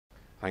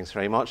Thanks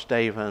very much,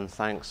 Dave, and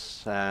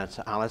thanks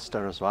to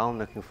Alistair as well. I'm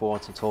looking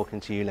forward to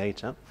talking to you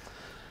later.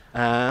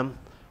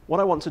 What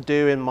I want to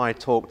do in my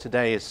talk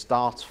today is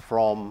start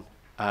from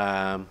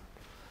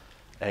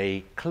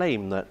a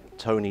claim that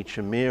Tony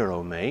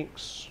Chimero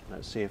makes.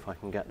 Let's see if I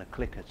can get the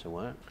clicker to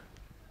work.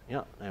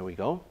 Yeah, there we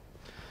go.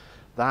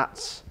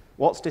 That's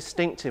what's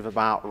distinctive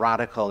about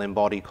radical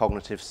embodied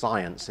cognitive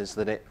science is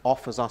that it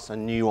offers us a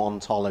new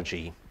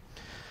ontology.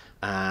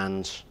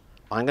 And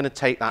I'm going to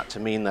take that to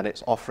mean that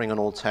it's offering an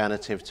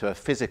alternative to a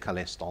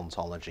physicalist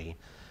ontology.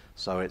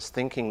 So it's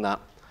thinking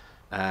that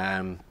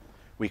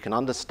we can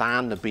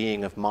understand the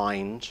being of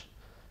mind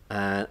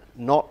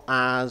not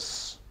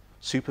as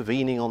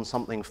supervening on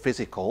something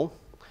physical,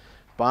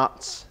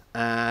 but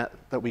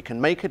that we can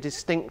make a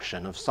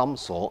distinction of some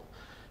sort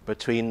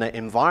between the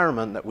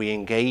environment that we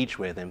engage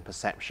with in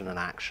perception and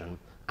action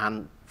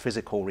and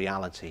physical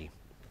reality.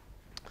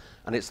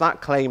 And it's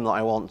that claim that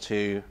I want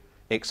to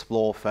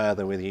explore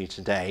further with you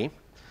today.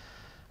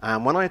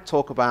 And when I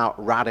talk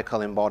about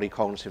radical embodied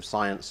cognitive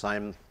science,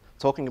 I'm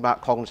talking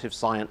about cognitive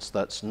science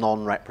that's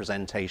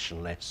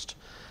non-representationalist.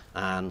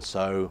 And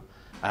so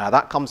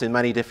that comes in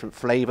many different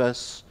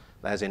flavors.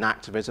 There's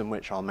inactivism,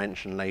 which I'll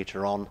mention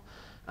later on.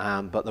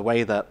 But the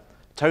way that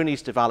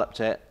Tony's developed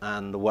it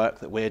and the work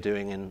that we're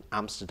doing in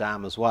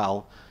Amsterdam as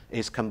well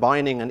is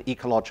combining an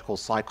ecological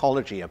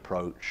psychology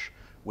approach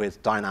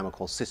with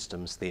dynamical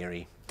systems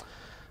theory.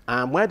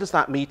 And where does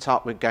that meet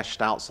up with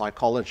Gestalt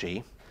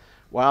psychology?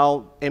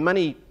 Well, in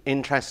many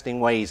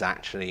interesting ways,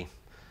 actually.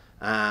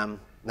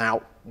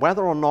 Now,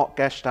 whether or not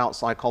Gestalt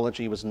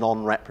psychology was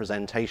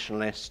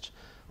non-representationalist,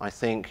 I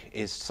think,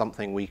 is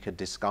something we could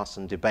discuss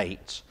and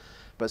debate.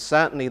 But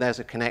certainly there's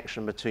a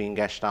connection between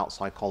Gestalt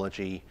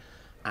psychology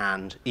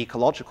and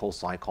ecological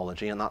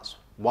psychology, and that's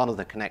one of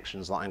the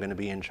connections that I'm going to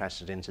be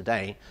interested in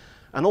today,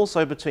 and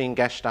also between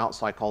Gestalt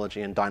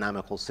psychology and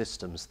dynamical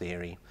systems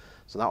theory.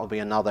 So that will be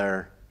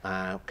another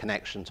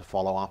connection to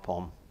follow up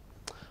on.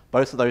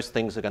 Both of those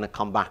things are going to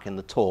come back in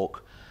the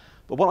talk.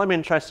 But what I'm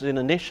interested in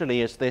initially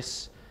is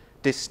this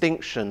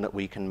distinction that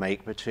we can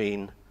make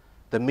between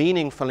the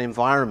meaningful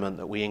environment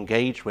that we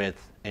engage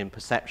with in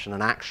perception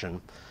and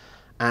action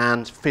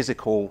and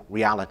physical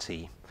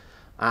reality.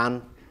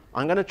 And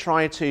I'm going to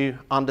try to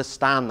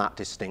understand that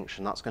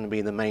distinction. That's going to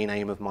be the main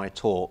aim of my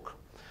talk.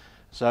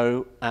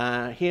 So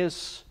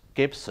here's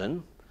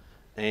Gibson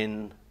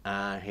in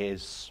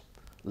his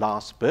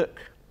last book,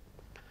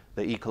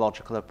 The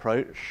Ecological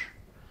Approach.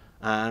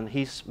 And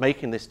he's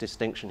making this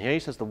distinction here. He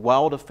says the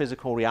world of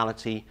physical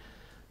reality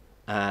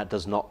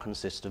does not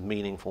consist of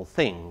meaningful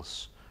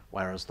things,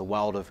 whereas the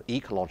world of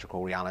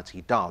ecological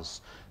reality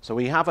does. So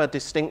we have a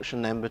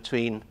distinction then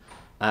between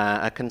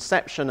a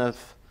conception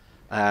of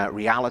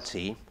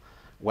reality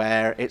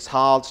where it's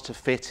hard to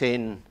fit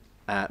in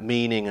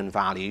meaning and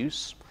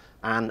values,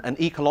 and an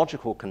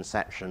ecological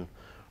conception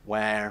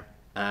where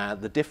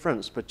the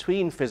difference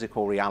between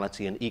physical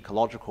reality and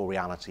ecological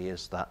reality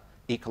is that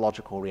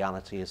ecological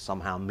reality is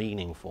somehow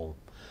meaningful.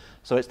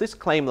 So it's this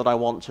claim that I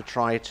want to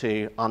try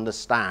to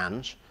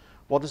understand.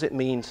 What does it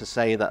mean to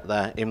say that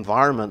the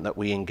environment that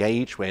we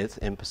engage with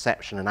in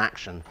perception and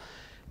action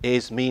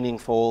is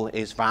meaningful,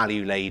 is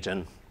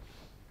value-laden?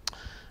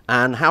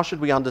 And how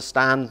should we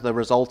understand the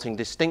resulting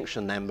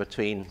distinction then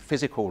between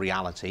physical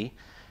reality,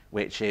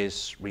 which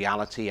is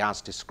reality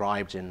as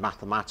described in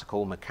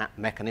mathematical,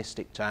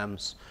 mechanistic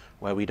terms,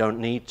 where we don't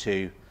need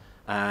to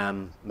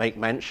make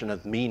mention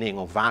of meaning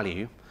or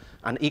value,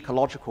 and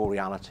ecological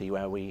reality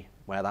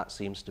where that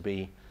seems to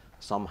be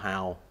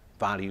somehow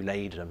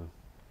value-laden.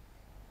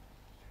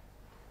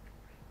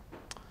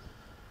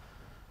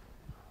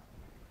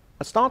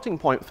 A starting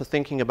point for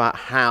thinking about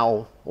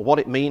how, or what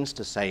it means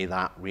to say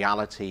that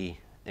reality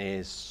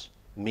is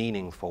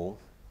meaningful,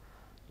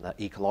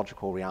 that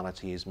ecological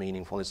reality is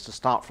meaningful, is to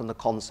start from the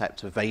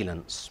concept of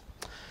valence.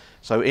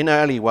 So in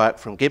early work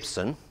from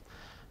Gibson,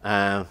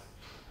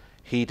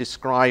 he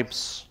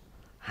describes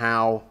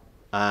how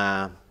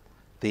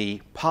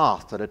the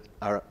path that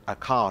a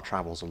car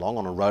travels along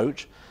on a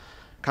road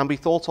can be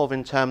thought of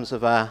in terms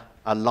of a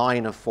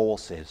line of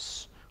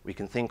forces. We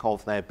can think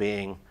of there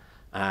being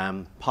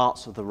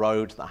parts of the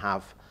road that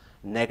have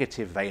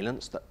negative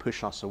valence that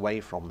push us away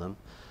from them,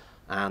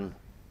 and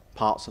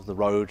parts of the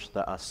road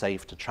that are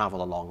safe to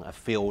travel along, a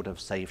field of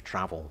safe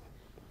travel.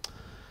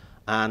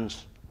 And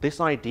this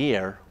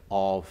idea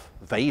of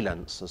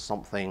valence as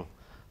something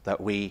that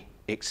we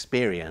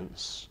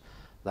experience,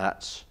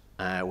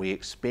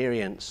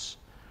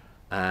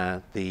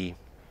 the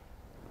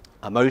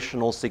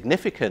emotional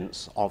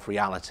significance of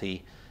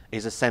reality,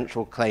 is a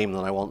central claim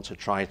that I want to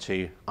try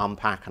to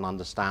unpack and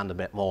understand a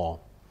bit more.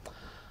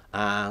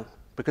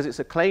 Because it's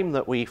a claim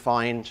that we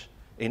find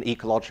in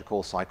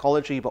ecological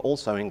psychology, but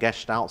also in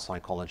Gestalt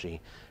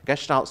psychology.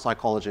 Gestalt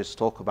psychologists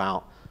talk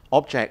about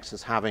objects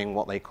as having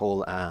what they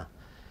call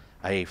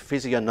a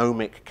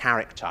physiognomic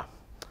character.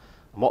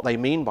 And what they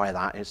mean by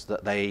that is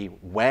that they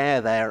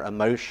wear their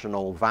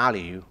emotional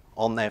value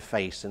on their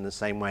face in the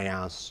same way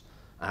as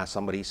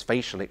somebody's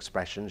facial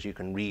expressions. You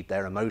can read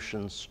their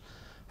emotions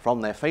from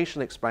their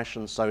facial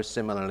expressions. So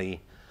similarly,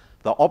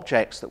 the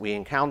objects that we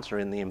encounter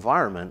in the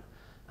environment,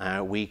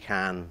 we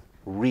can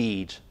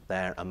read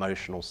their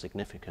emotional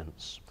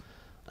significance.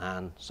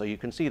 And so you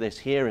can see this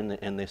here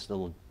in this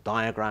little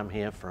diagram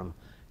here from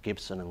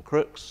Gibson and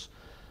Crookes.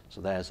 So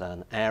there's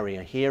an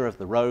area here of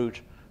the road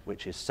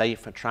which is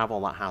safe for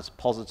travel, that has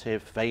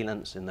positive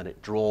valence in that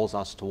it draws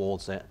us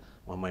towards it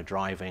when we're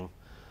driving.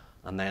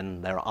 And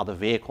then there are other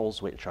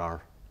vehicles which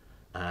are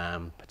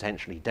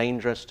potentially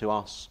dangerous to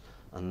us,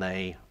 and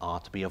they are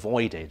to be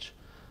avoided.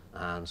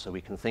 And so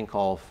we can think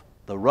of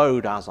the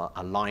road as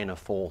a line of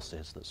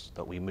forces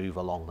that we move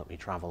along, that we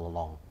travel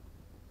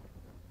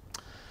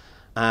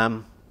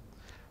along.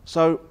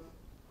 So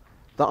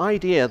the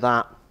idea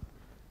that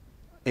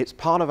it's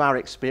part of our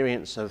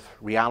experience of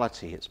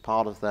reality, it's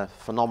part of the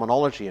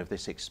phenomenology of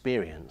this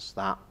experience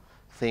that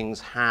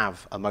things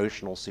have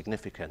emotional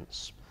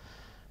significance,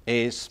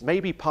 is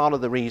maybe part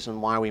of the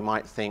reason why we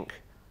might think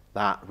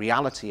that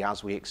reality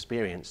as we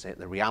experience it,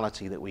 the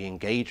reality that we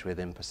engage with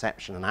in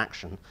perception and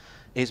action,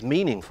 is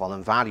meaningful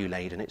and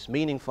value-laden. It's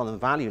meaningful and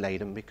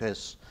value-laden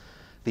because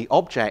the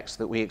objects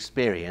that we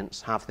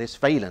experience have this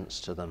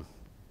valence to them.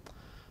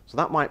 So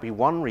that might be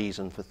one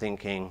reason for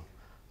thinking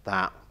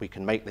that we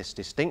can make this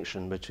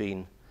distinction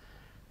between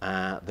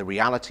the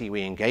reality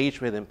we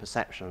engage with in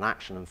perception and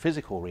action and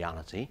physical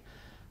reality,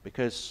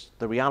 because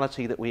the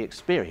reality that we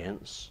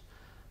experience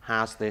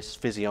has this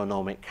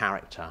physiognomic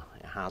character.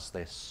 It has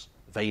this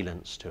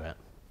valence to it.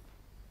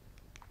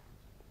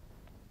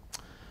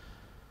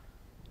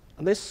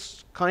 And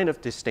this kind of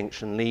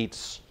distinction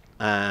leads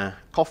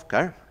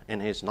Kafka, in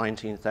his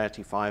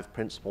 1935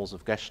 Principles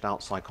of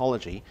Gestalt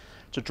Psychology,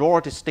 to draw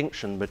a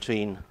distinction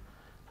between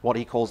what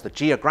he calls the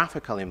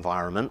geographical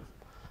environment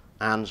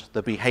and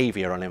the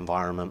behavioral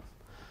environment.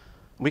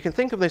 We can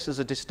think of this as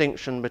a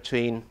distinction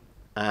between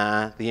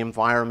the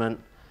environment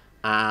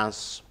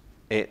as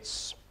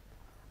it's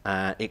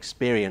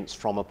experienced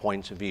from a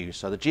point of view.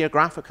 So the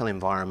geographical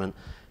environment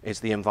is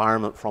the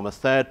environment from a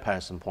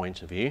third-person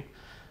point of view.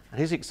 And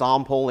his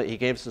example that he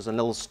gives is a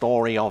little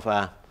story of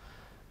a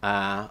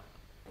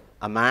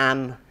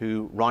man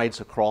who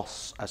rides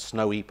across a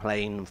snowy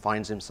plain and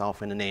finds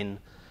himself in an inn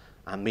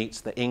and meets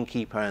the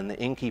innkeeper, and the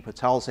innkeeper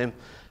tells him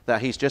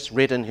that he's just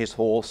ridden his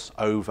horse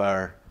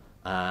over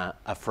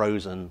a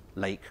frozen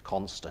lake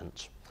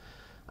constant.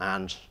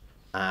 And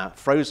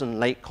frozen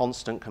lake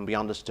constant can be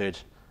understood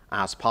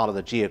as part of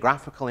the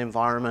geographical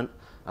environment,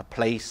 a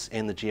place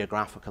in the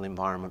geographical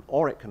environment,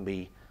 or it can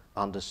be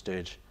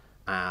understood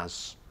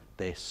as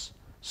this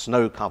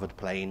snow-covered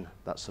plain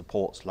that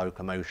supports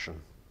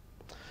locomotion.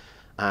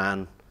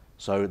 And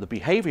so the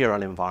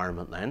behavioral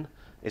environment then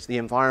is the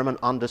environment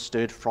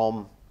understood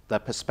from the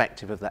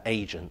perspective of the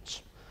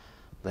agent,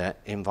 the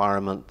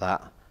environment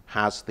that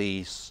has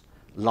these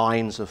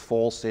lines of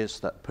forces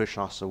that push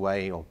us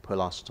away or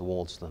pull us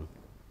towards them.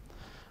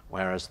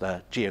 Whereas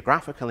the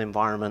geographical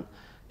environment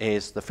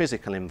is the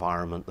physical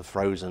environment, the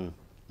frozen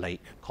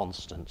lake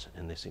constant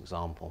in this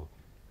example.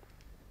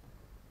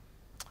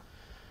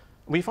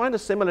 We find a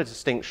similar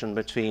distinction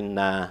between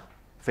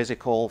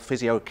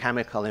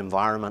physiochemical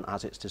environment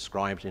as it's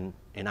described in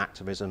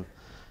activism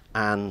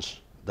and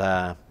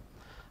the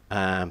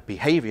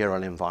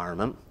behavioral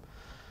environment,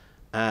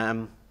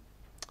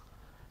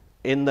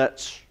 in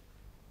that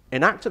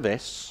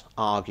inactivists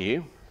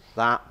argue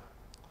that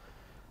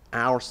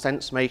our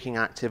sense-making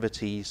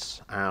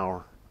activities,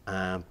 our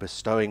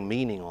bestowing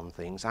meaning on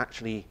things,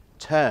 actually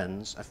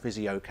turns a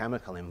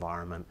physiochemical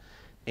environment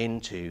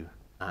into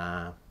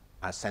a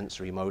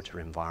sensory-motor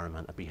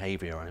environment, a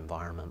behavioral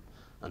environment,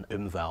 an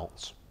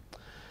Umwelt.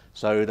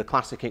 So the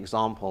classic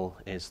example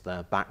is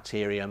the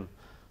bacterium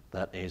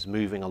that is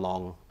moving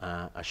along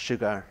a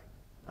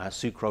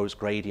sucrose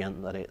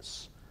gradient that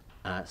it's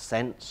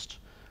sensed.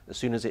 As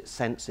soon as it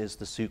senses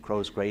the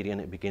sucrose gradient,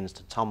 it begins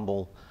to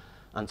tumble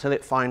until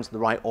it finds the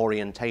right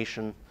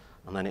orientation,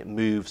 and then it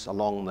moves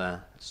along the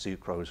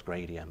sucrose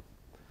gradient,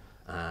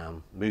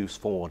 moves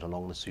forward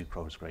along the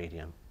sucrose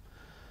gradient.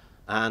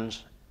 And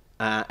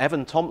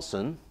Evan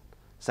Thompson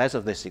says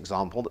of this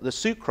example that the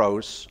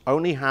sucrose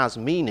only has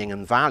meaning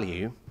and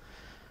value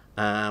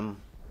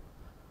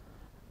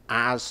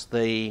as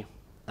the,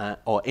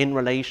 or in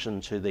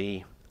relation to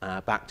the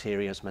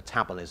bacteria's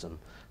metabolism.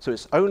 So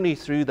it's only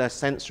through the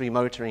sensory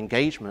motor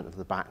engagement of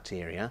the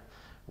bacteria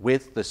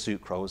with the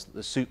sucrose that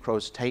the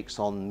sucrose takes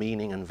on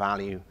meaning and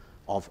value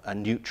of a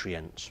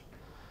nutrient.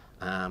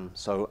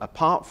 So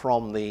apart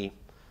from the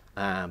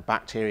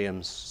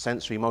bacterium's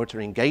sensory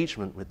motor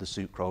engagement with the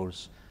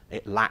sucrose,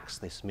 it lacks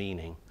this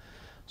meaning.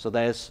 So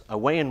there's a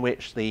way in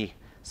which the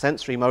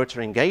sensory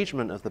motor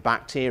engagement of the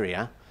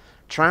bacteria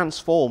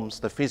transforms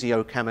the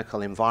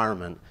physiochemical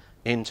environment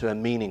into a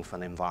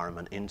meaningful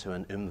environment, into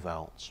an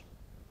Umwelt,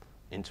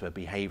 into a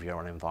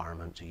behavioral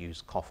environment, to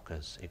use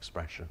Kafka's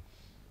expression.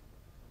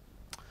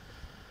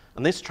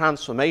 And this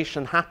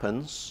transformation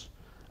happens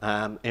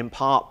in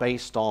part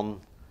based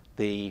on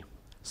the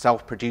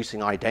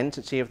self-producing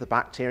identity of the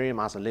bacterium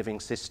as a living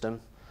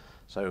system.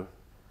 So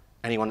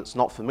anyone that's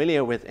not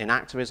familiar with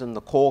inactivism,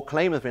 the core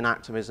claim of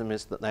inactivism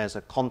is that there's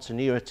a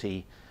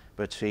continuity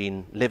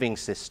between living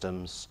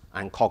systems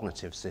and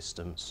cognitive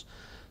systems.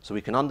 So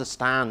we can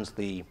understand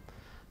the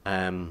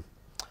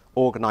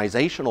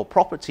organizational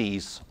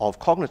properties of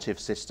cognitive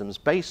systems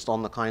based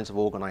on the kinds of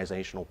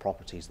organizational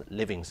properties that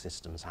living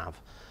systems have.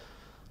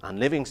 And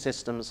living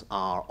systems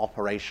are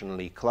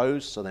operationally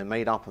closed, so they're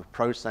made up of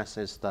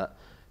processes that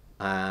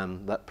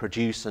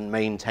produce and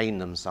maintain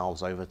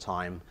themselves over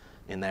time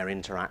in their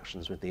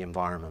interactions with the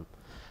environment.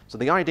 So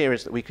the idea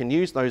is that we can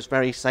use those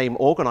very same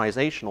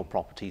organizational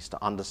properties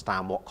to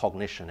understand what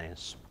cognition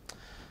is.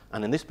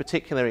 And in this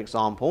particular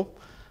example,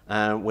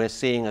 we're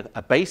seeing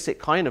a basic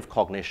kind of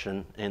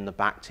cognition in the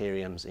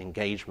bacterium's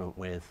engagement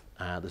with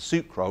the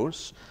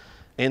sucrose,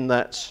 in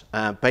that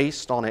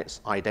based on its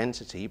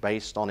identity,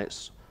 based on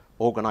its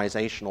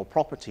organizational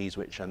properties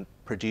which are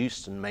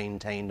produced and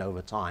maintained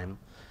over time,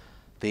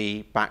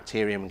 the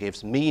bacterium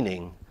gives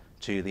meaning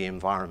to the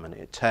environment.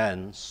 It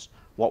turns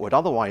what would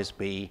otherwise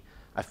be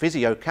a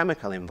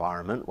physiochemical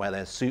environment where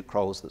there's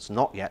sucrose that's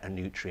not yet a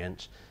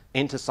nutrient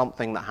into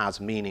something that has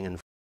meaning and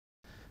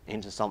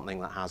into something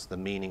that has the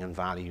meaning and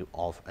value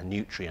of a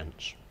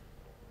nutrient.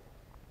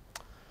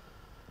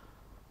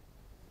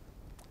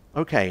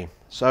 Okay,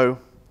 so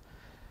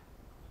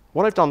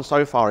what I've done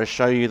so far is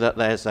show you that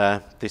there's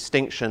a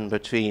distinction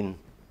between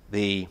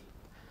the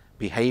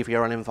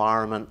behavioral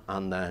environment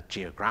and the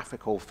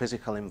geographical,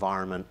 physical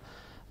environment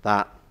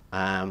that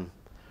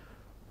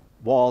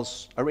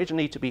was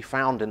originally to be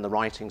found in the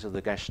writings of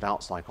the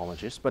Gestalt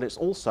psychologists, but it's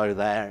also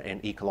there in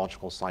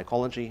ecological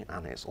psychology,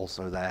 and it's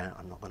also there,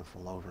 I'm not going to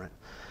fall over it,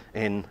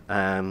 in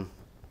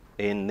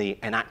the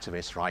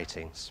enactivist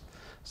writings.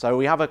 So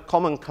we have a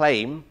common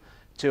claim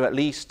to at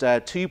least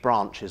two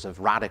branches of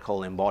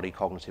radical embodied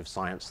cognitive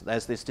science.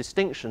 There's this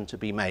distinction to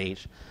be made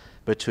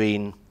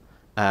between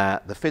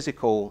the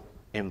physical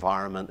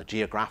environment, the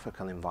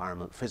geographical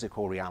environment,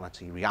 physical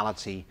reality,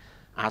 reality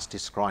as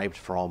described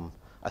from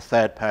a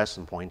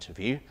third-person point of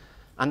view,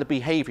 and the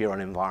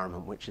behavioral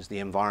environment, which is the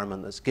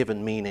environment that's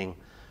given meaning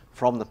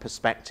from the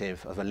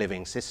perspective of a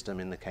living system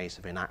in the case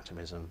of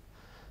enactivism.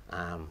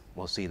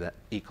 We'll see that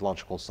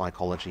ecological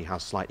psychology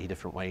has slightly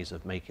different ways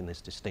of making this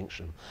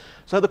distinction.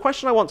 So the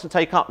question I want to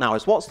take up now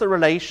is, what's the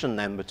relation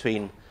then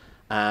between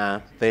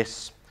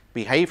this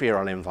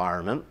behavioral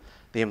environment,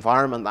 the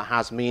environment that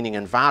has meaning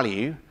and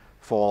value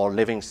for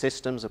living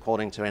systems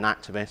according to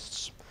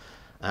enactivists,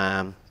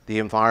 the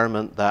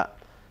environment that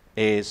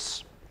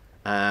is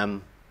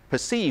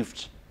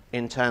perceived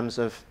in terms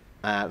of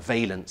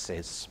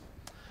valences,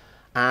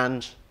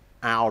 and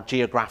our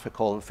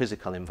geographical and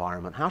physical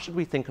environment? How should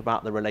we think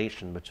about the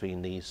relation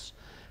between these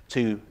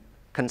two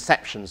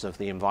conceptions of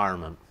the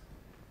environment?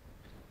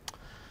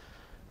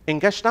 In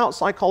Gestalt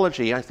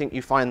psychology, I think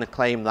you find the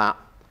claim that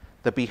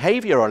the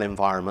behavioral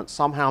environment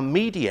somehow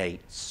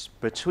mediates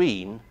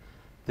between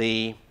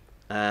the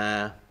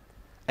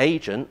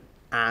agent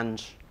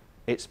and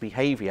its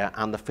behavior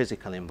and the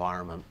physical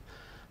environment.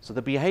 So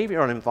the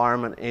behavioral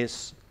environment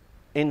is,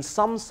 in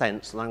some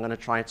sense, that I'm going to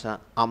try to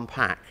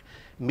unpack,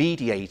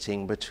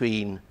 mediating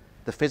between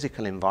the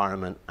physical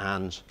environment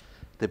and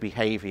the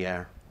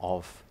behavior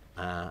of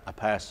a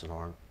person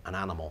or an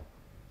animal.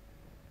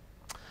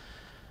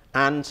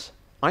 And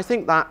I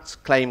think that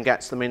claim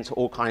gets them into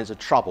all kinds of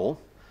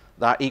trouble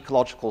that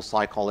ecological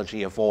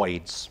psychology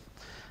avoids.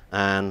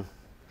 And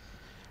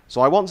so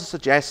I want to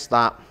suggest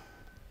that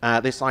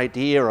this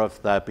idea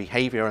of the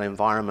behavioral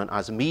environment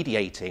as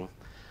mediating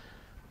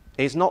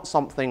is not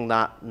something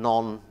that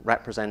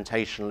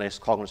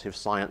non-representationalist cognitive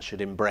science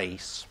should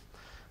embrace.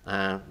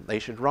 They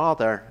should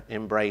rather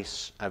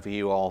embrace a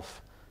view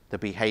of the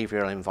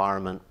behavioral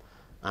environment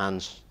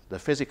and the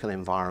physical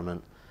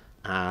environment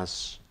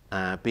as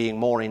being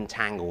more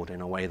entangled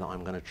in a way that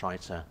I'm going to try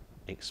to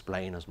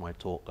explain as my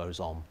talk goes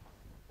on.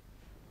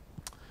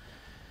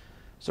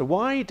 So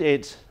why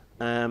did,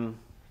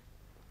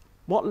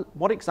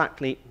 what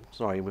exactly,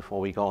 sorry,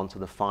 before we go on to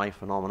the 5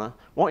 phenomena,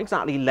 what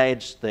exactly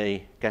led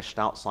the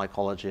Gestalt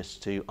psychologists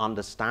to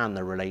understand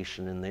the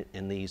relation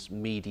in these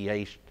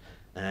mediating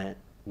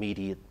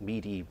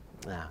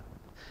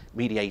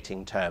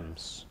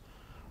terms?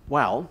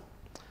 Well,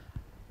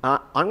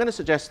 I'm going to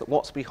suggest that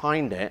what's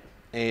behind it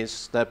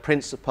is the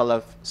principle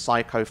of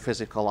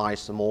psychophysical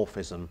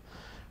isomorphism,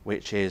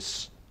 which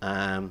is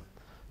the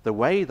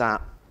way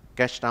that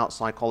Gestalt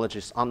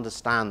psychologists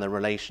understand the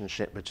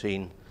relationship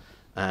between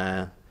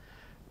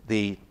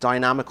the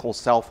dynamical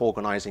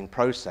self-organizing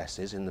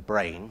processes in the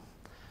brain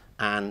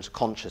and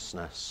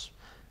consciousness.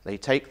 They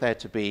take there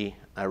to be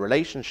a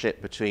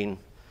relationship between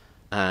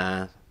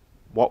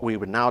what we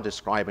would now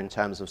describe in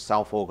terms of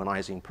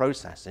self-organizing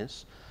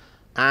processes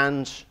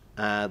and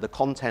the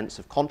contents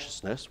of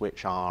consciousness,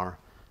 which are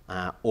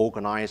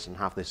organized and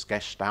have this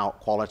Gestalt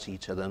quality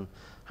to them,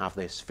 have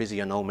this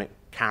physiognomic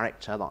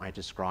character that I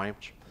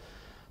described.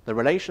 The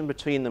relation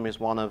between them is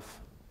one of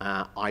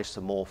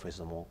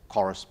isomorphism or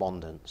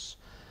correspondence.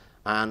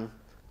 And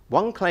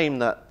one claim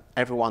that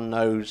everyone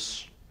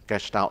knows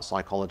Gestalt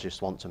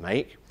psychologists want to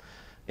make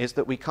is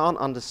that we can't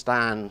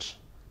understand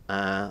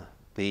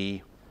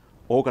the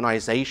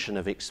organization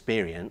of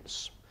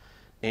experience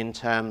in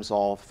terms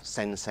of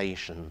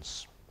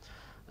sensations.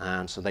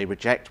 And so they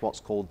reject what's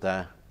called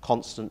the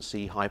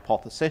constancy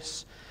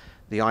hypothesis,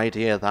 the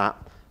idea that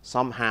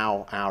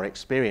somehow our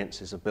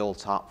experiences are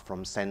built up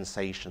from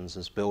sensations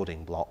as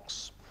building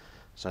blocks,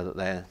 so that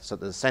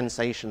the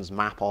sensations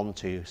map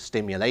onto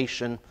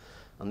stimulation,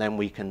 and then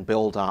we can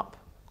build up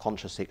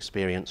conscious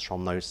experience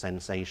from those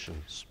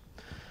sensations.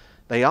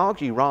 They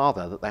argue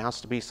rather that there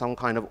has to be some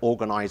kind of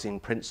organizing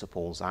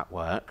principles at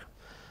work,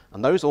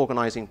 and those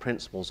organizing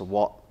principles are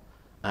what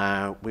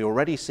we're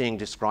already seeing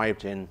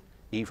described in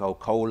Ivo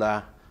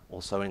Kohler,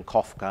 also in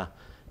Kafka,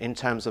 in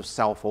terms of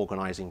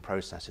self-organizing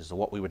processes, or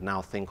what we would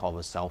now think of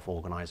as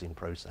self-organizing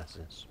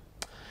processes.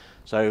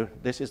 So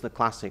this is the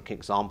classic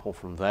example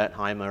from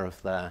Wertheimer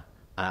of the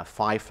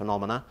 5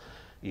 phenomena.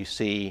 You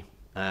see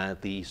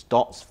these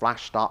dots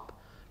flashed up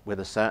with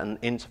a certain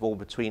interval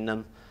between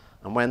them,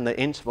 and when the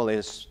interval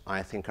is,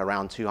 I think,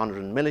 around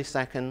 200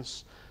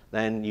 milliseconds,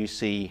 then you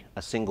see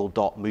a single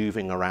dot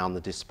moving around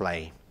the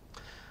display.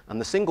 And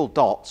the single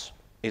dot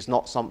is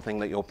not something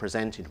that you're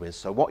presented with.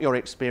 So what you're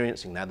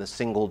experiencing there, the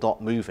single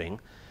dot moving,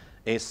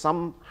 is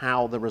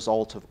somehow the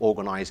result of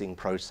organizing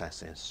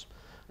processes.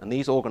 And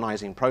these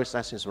organizing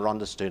processes were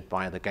understood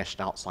by the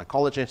Gestalt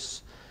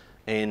psychologists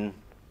in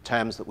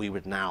terms that we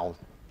would now,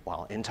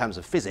 well, in terms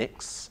of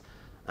physics,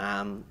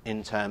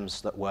 in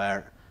terms that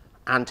were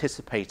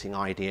anticipating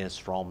ideas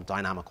from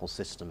dynamical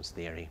systems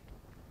theory.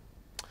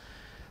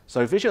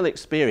 So visual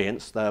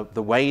experience, the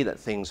way that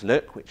things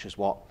look, which is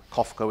what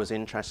Kafka was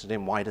interested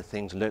in, why do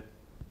things look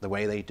the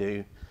way they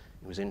do?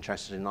 He was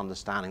interested in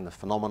understanding the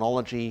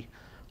phenomenology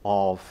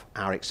of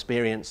our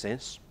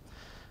experiences.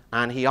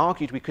 And he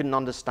argued we couldn't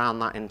understand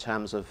that in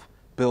terms of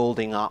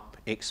building up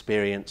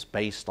experience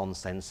based on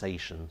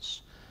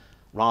sensations.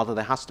 Rather,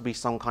 there has to be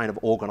some kind of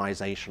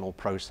organizational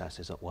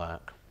processes at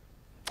work.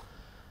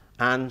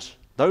 And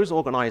those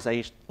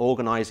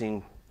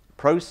organizing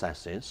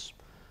processes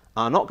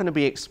are not going to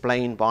be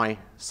explained by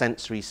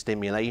sensory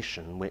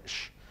stimulation,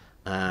 which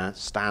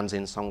stands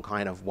in some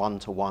kind of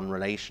one-to-one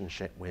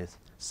relationship with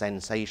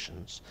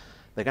sensations.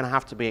 They're going to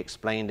have to be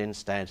explained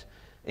instead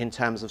in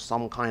terms of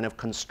some kind of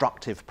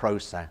constructive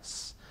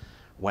process,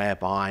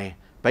 whereby,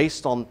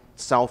 based on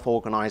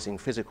self-organizing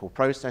physical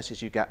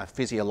processes, you get a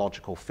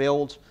physiological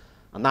field,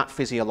 and that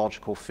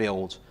physiological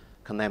field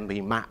can then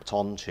be mapped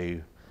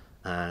onto,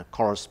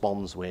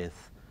 corresponds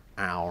with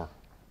our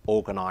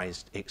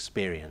organized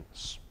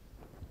experience.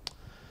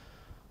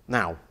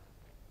 Now,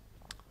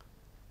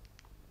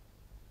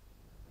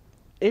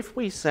 if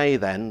we say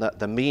then that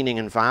the meaning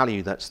and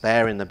value that's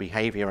there in the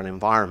behavior and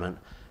environment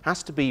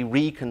has to be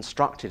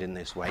reconstructed in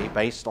this way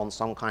based on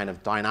some kind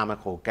of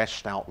dynamical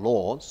Gestalt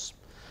laws,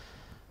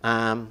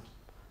 then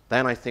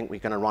I think we're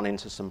going to run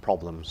into some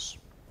problems.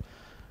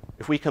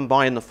 If we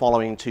combine the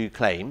following 2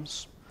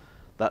 claims,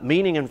 that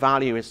meaning and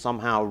value is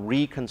somehow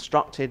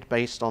reconstructed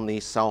based on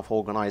these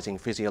self-organizing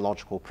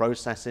physiological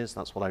processes,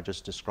 that's what I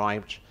just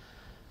described,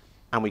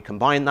 and we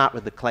combine that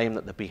with the claim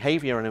that the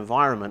behavior and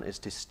environment is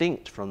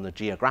distinct from the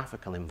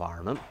geographical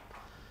environment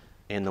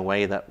in the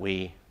way that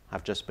we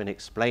have just been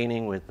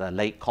explaining with the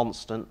lake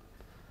constant,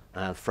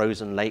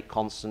 frozen lake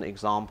constant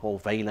example,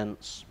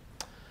 valence.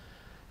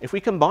 If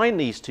we combine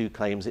these 2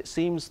 claims, it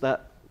seems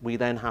that we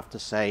then have to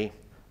say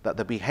that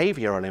the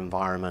behavioral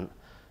environment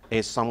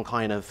is some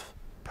kind of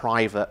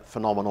private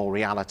phenomenal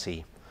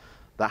reality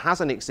that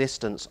has an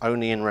existence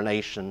only in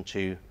relation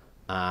to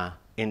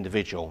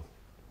individual.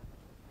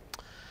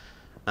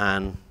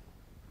 And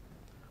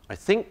I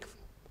think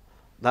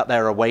that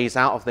there are ways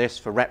out of this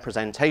for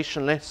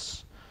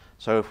representationalists.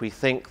 So if we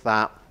think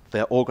that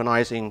the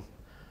organizing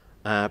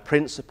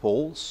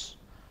principles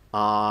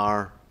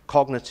are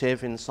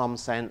cognitive in some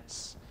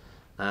sense,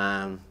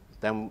 and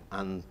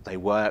they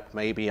work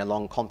maybe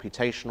along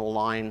computational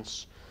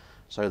lines,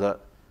 so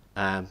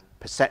that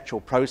perceptual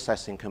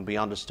processing can be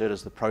understood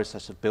as the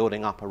process of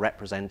building up a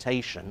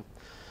representation,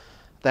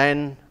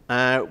 then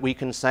we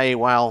can say,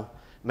 well,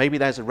 maybe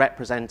there's a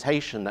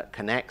representation that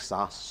connects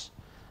us,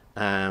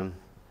 that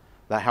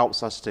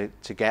helps us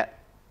to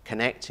get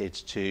connected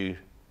to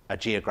a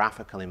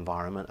geographical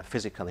environment, a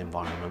physical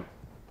environment.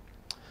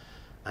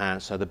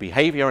 So the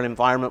behavioral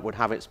environment would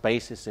have its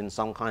basis in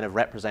some kind of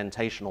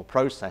representational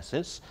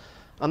processes,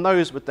 and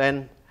those would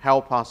then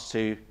help us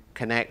to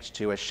connect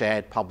to a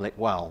shared public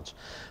world.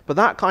 But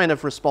that kind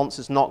of response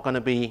is not going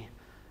to be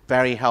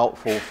very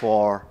helpful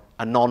for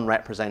a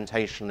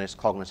non-representationalist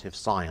cognitive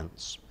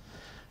science.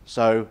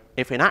 So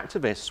if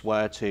inactivists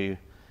were to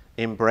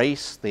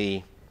embrace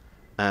the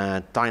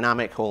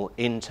dynamical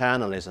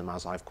internalism,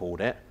 as I've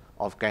called it,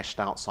 of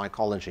Gestalt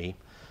psychology,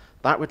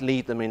 that would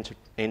lead them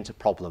into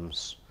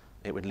problems.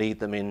 It would lead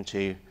them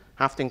into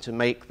having to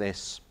make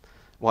this,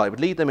 well, it would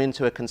lead them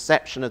into a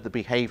conception of the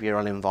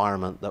behavioral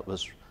environment that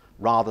was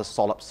rather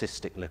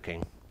solipsistic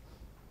looking.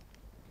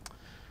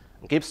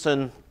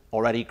 Gibson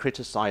already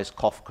criticized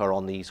Kafka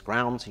on these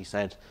grounds. He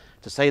said,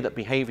 to say that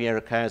behavior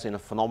occurs in a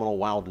phenomenal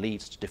world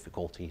leads to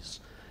difficulties.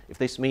 If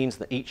this means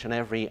that each and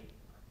every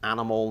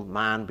animal,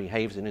 man,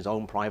 behaves in his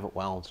own private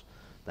world,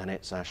 then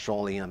it's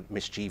surely a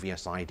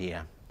mischievous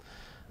idea.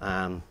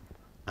 and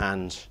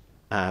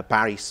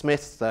Barry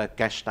Smith, the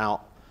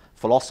Gestalt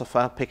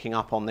philosopher, picking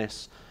up on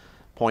this,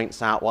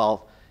 points out,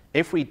 well,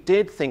 if we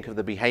did think of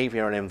the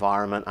behavioral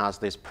environment as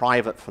this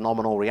private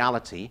phenomenal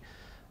reality,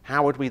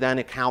 how would we then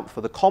account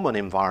for the common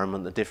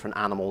environment that different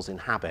animals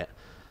inhabit?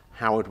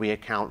 How would we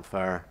account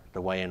for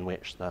the way in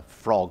which the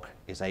frog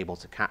is able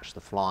to catch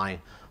the fly,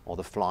 or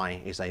the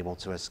fly is able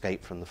to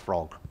escape from the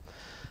frog?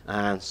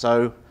 And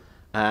so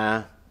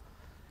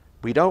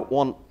we don't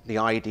want the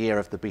idea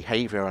of the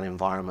behavioral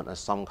environment as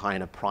some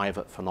kind of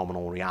private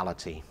phenomenal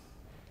reality.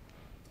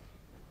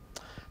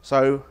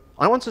 So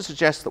I want to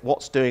suggest that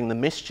what's doing the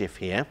mischief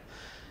here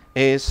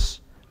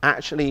is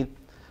actually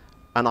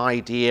an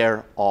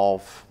idea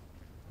of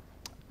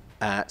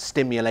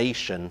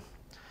stimulation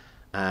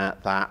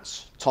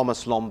that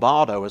Thomas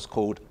Lombardo has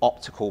called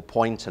optical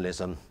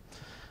pointillism,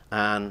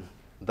 and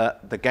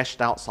that the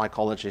Gestalt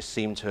psychologists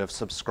seem to have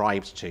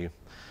subscribed to.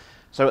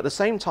 So at the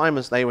same time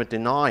as they were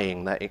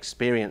denying that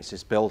experience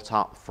is built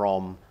up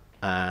from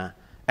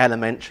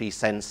elementary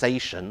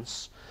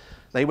sensations,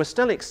 they were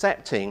still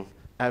accepting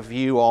a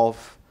view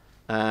of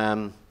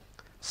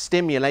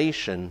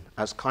stimulation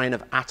as kind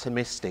of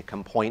atomistic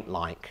and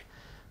point-like.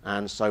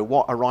 And so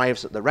what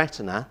arrives at the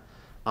retina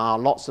are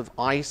lots of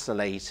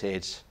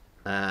isolated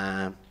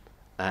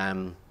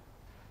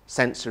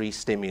sensory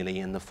stimuli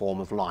in the form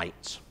of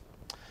light.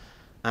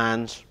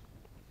 And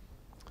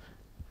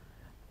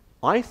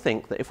I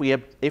think that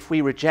if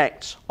we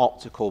reject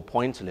optical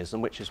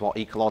pointillism, which is what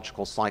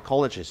ecological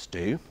psychologists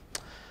do,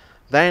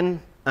 then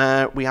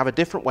we have a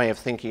different way of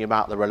thinking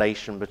about the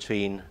relation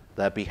between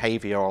the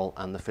behavioral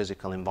and the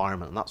physical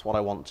environment. And that's what I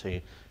want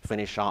to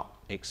finish up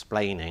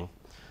explaining.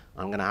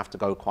 I'm going to have to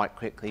go quite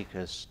quickly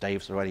because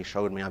Dave's already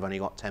showed me I've only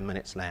got 10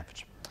 minutes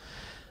left.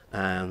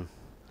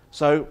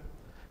 So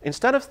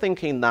instead of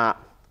thinking that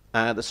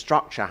the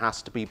structure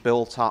has to be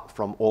built up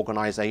from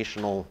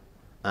organizational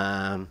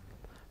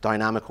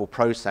dynamical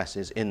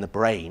processes in the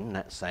brain,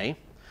 let's say,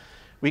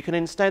 we can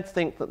instead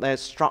think that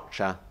there's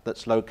structure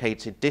that's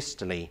located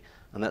distally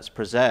and that's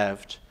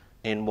preserved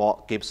in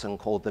what Gibson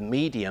called the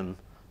medium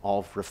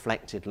of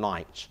reflected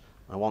light.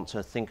 I want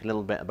to think a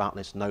little bit about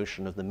this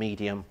notion of the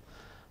medium,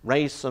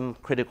 raise some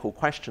critical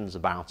questions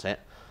about it,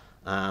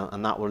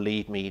 and that will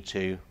lead me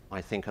to,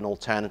 I think, an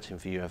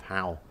alternative view of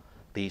how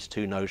these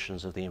two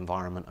notions of the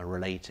environment are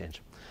related.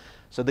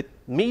 So the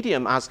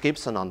medium, as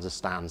Gibson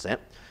understands it,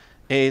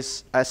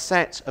 is a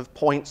set of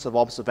points of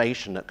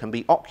observation that can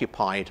be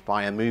occupied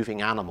by a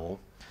moving animal,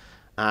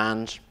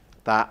 and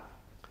that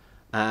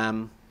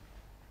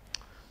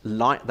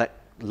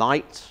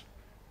light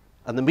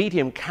and the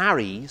medium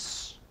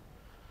carries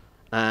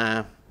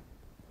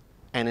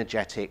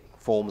energetic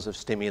forms of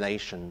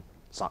stimulation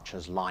such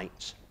as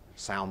light,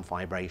 sound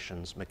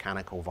vibrations,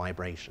 mechanical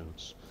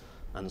vibrations,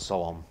 and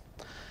so on.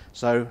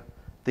 So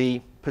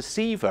the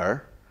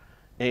perceiver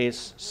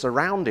is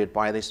surrounded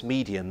by this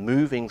medium,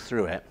 moving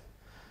through it,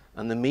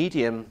 and the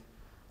medium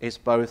is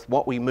both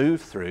what we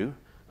move through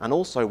and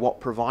also what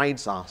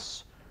provides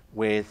us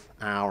with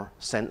our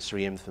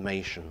sensory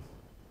information.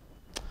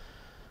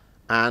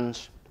 And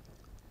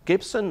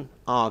Gibson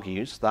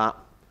argues that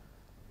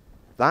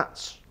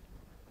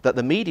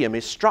the medium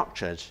is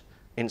structured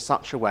in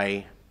such a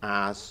way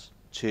as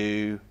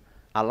to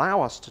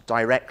allow us to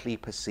directly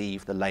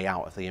perceive the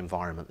layout of the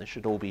environment. This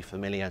should all be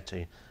familiar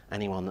to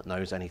anyone that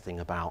knows anything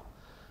about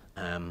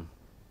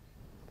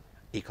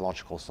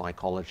ecological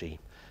psychology.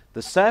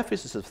 The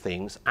surfaces of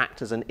things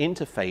act as an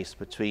interface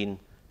between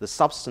the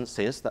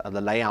substances that are the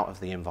layout of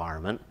the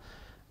environment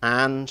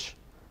and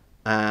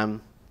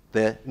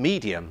the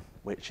medium,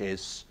 which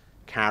is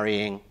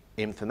carrying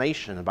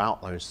information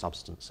about those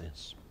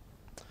substances.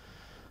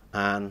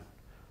 And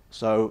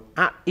so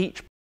at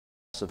each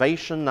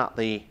observation that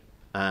the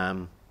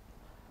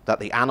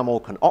animal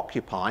can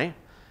occupy,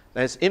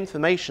 there's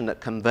information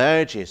that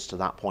converges to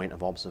that point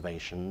of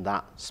observation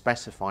that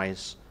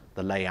specifies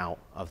the layout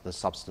of the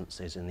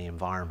substances in the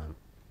environment.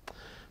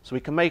 So we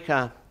can make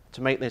to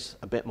make this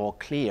a bit more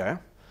clear,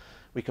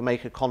 we can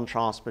make a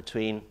contrast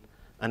between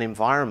an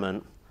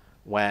environment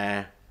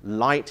where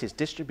light is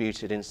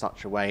distributed in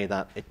such a way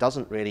that it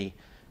doesn't really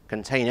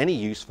contain any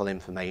useful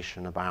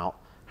information about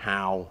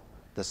how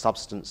the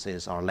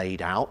substances are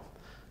laid out,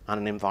 and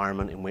an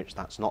environment in which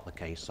that's not the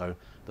case. So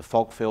the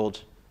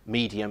fog-filled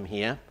medium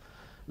here,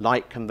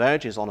 light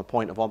converges on a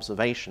point of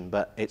observation,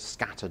 but it's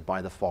scattered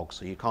by the fog,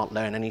 so you can't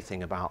learn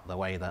anything about the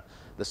way that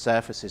the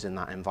surfaces in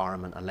that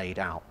environment are laid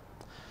out.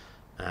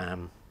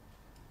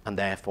 And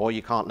therefore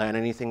you can't learn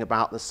anything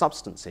about the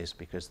substances,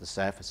 because the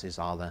surfaces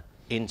are the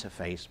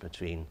interface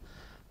between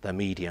the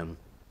medium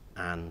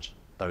and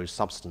those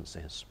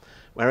substances.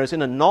 Whereas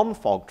in a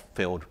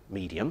non-fog-filled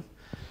medium,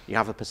 you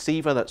have a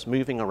perceiver that's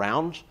moving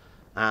around,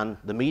 and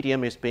the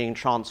medium is being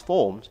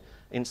transformed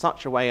in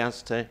such a way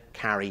as to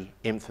carry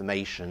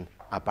information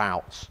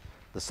about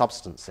the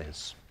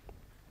substances.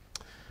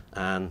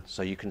 And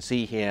so you can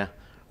see here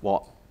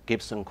what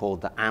Gibson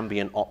called the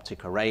ambient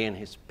optic array in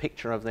his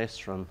picture of this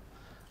from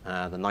the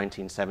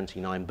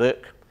 1979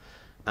 book.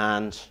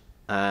 And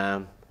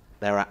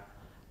there are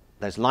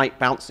there's light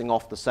bouncing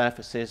off the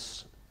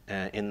surfaces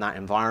in that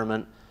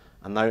environment,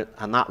 and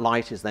that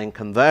light is then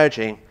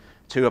converging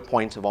to a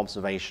point of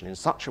observation in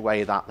such a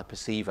way that the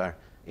perceiver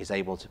is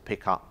able to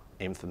pick up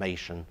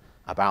information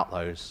about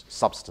those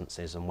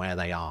substances and where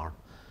they are.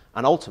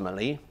 And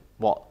ultimately,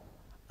 what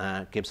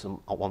Gibson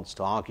wants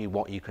to argue,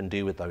 what you can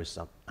do with those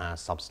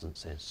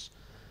substances.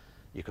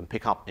 You can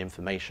pick up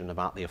information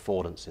about the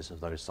affordances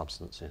of those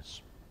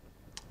substances.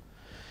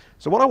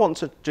 So what I want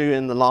to do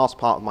in the last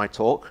part of my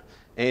talk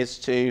is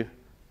to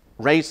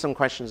raise some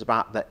questions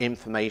about the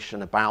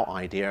information about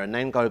idea, and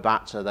then go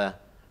back to the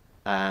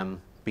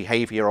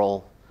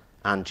behavioral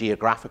and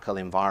geographical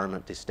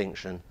environment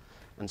distinction,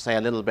 and say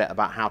a little bit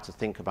about how to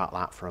think about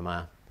that from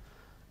a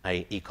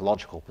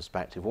ecological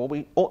perspective. Well,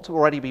 we ought to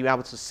already be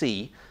able to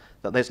see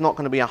that there's not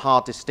going to be a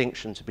hard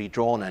distinction to be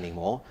drawn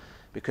anymore,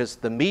 because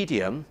the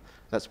medium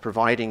that's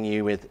providing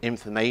you with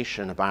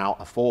information about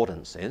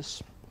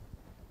affordances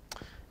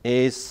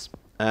is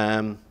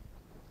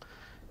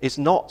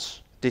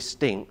not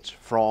distinct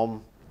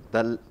from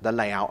the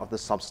layout of the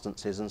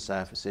substances and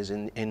surfaces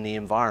in the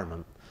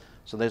environment.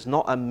 So there's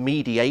not a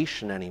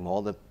mediation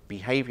anymore. The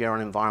behavior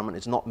and environment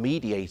is not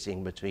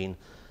mediating between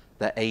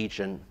the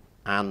agent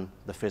and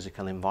the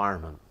physical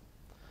environment.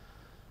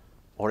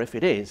 Or if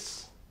it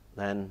is,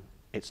 then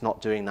it's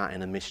not doing that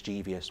in a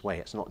mischievous way.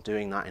 It's not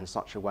doing that in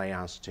such a way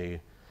as to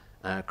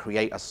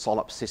create a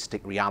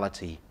solipsistic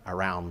reality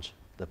around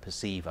the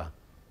perceiver.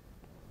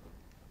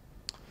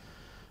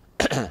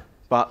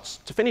 But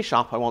to finish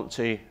up, I want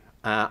to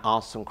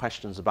ask some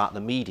questions about the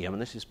medium,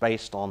 and this is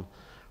based on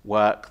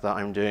work that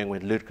I'm doing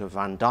with Ludger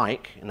van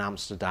Dijk in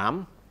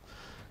Amsterdam.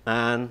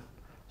 And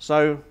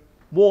so,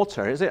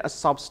 water, is it a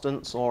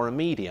substance or a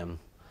medium?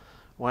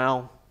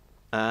 Well,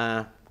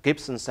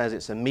 Gibson says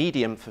it's a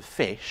medium for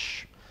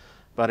fish,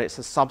 but it's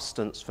a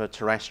substance for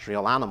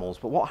terrestrial animals.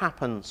 But what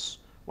happens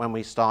when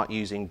we start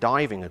using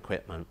diving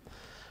equipment?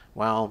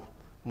 Well,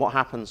 what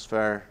happens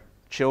for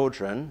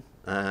children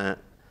that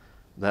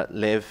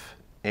live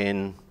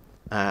in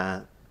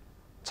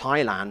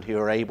Thailand who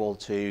are able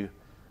to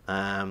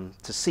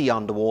see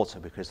underwater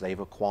because they've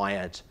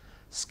acquired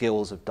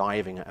skills of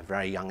diving at a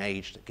very young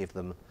age that give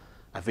them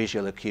a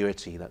visual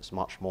acuity that's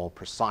much more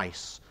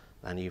precise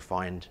than you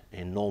find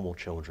in normal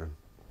children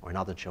or in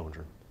other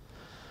children?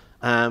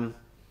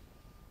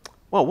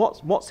 Well,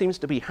 what seems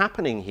to be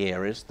happening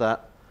here is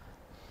that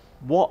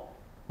what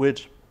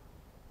would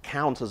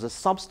count as a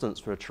substance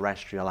for a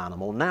terrestrial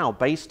animal, now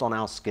based on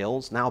our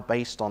skills, now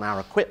based on our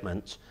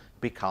equipment,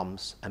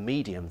 becomes a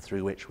medium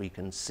through which we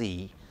can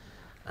see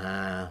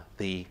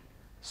the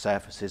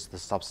surfaces, the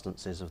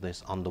substances of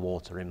this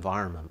underwater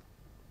environment.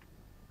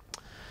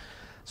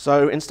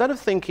 So instead of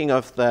thinking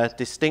of the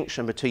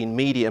distinction between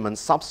medium and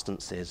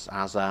substances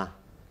as a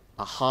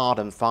hard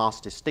and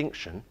fast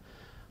distinction,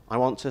 I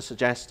want to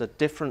suggest a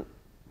different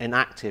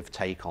inactive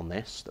take on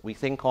this, that we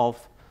think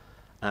of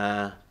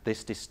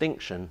this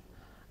distinction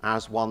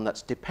as one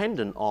that's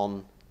dependent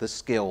on the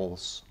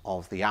skills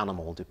of the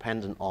animal,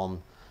 dependent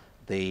on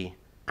the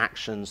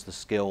actions, the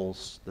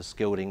skills, the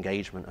skilled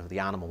engagement of the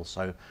animal.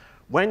 So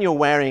when you're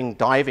wearing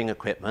diving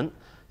equipment,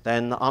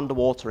 then the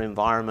underwater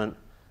environment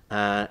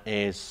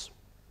is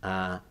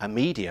a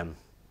medium.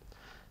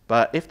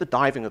 But if the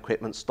diving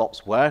equipment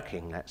stops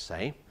working, let's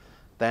say,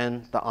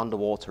 then the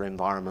underwater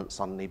environment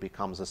suddenly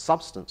becomes a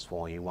substance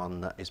for you,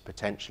 one that is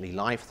potentially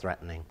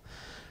life-threatening.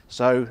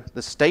 So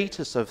the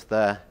status of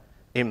the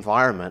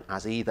environment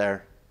as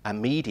either a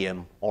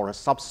medium or a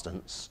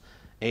substance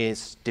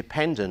is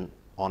dependent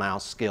on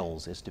our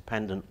skills, is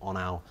dependent on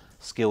our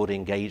skilled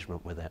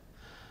engagement with it.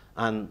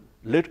 And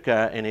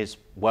Ludger, in his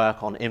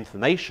work on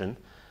information,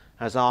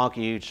 has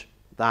argued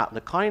that the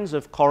kinds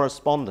of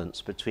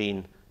correspondence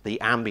between the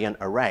ambient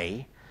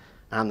array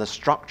and the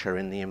structure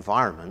in the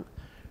environment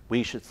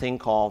we should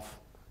think of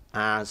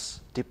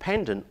as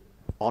dependent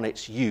on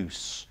its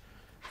use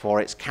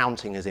for its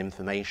counting as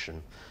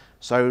information.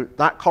 So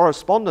that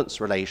correspondence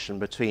relation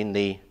between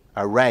the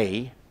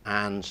array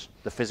and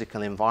the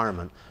physical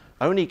environment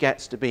only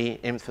gets to be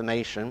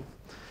information,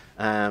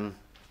 in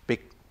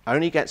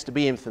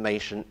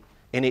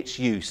its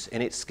use,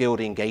 in its skilled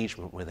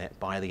engagement with it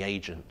by the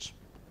agent.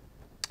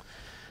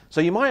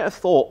 So you might have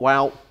thought,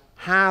 well,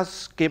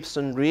 has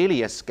Gibson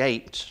really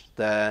escaped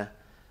the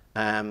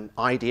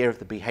idea of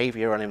the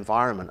behavior and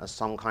environment as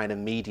some kind of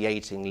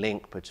mediating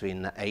link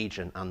between the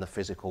agent and the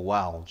physical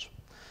world?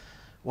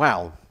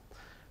 Well,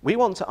 we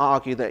want to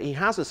argue that he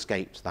has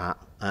escaped that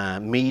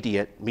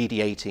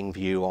mediating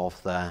view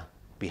of the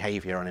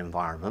behavior and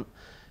environment,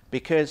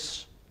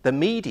 because the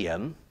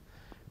medium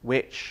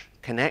which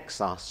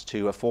connects us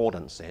to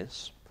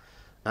affordances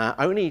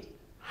only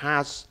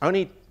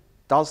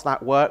does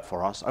that work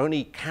for us,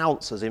 only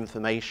counts as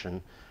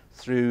information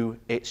through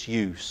its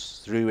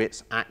use, through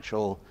its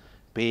actual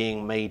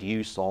being made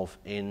use of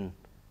in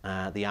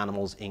the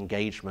animal's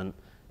engagement,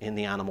 in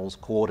the animal's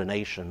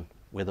coordination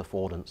with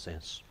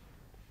affordances.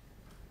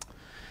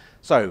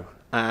 So,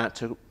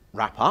 to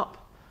wrap up,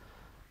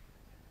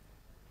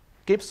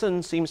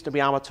 Gibson seems to be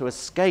able to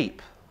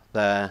escape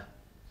the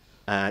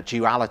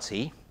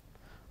duality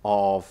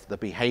of the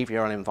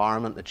behavioral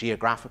environment, the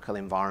geographical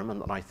environment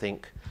that I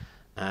think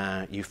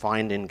you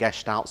find in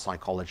Gestalt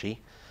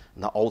psychology,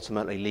 and that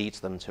ultimately leads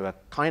them to a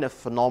kind of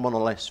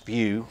phenomenalist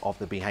view of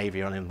the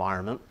behavioral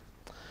environment,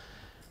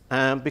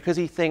 because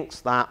he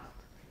thinks that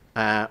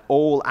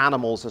all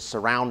animals are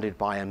surrounded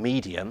by a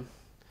medium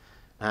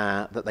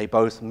that they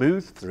both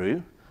move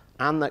through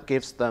and that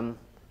gives them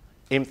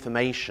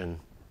information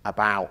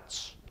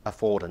about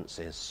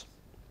affordances.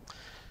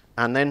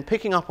 And then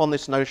picking up on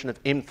this notion of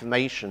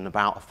information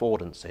about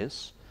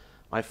affordances,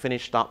 I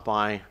finished up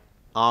by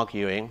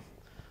arguing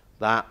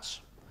that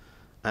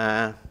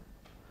that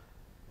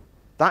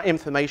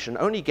information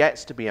only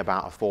gets to be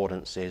about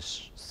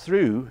affordances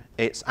through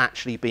its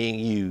actually being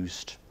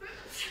used,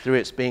 through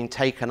its being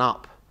taken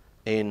up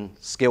in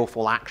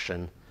skillful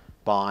action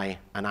by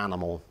an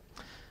animal.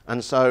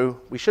 And so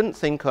we shouldn't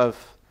think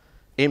of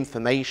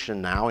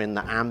information now in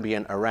the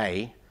ambient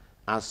array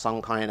as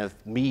some kind of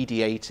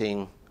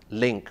mediating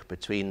link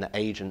between the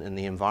agent and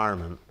the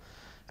environment,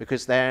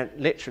 because there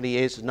literally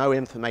is no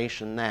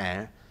information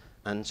there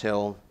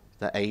until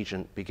the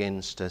agent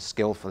begins to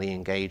skillfully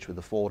engage with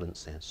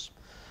affordances.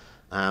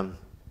 I'm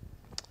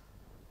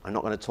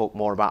not going to talk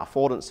more about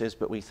affordances,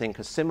 but we think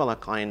a similar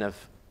kind of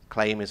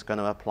claim is going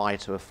to apply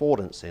to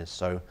affordances.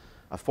 So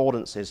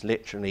affordances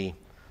literally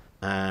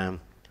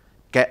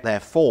get their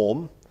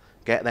form,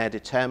 get their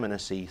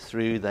determinacy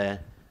through the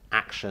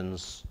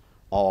actions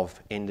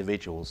of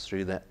individuals,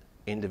 through the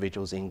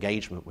individual's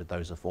engagement with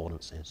those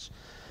affordances.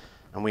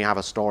 And we have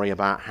a story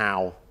about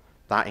how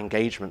that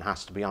engagement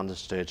has to be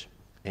understood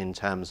in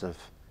terms of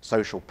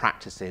social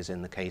practices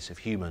in the case of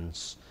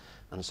humans.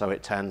 And so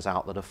it turns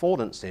out that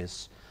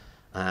affordances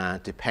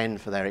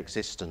depend for their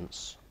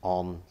existence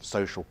on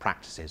social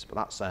practices. But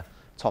that's a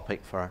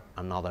topic for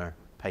another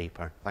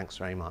paper. Thanks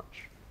very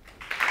much.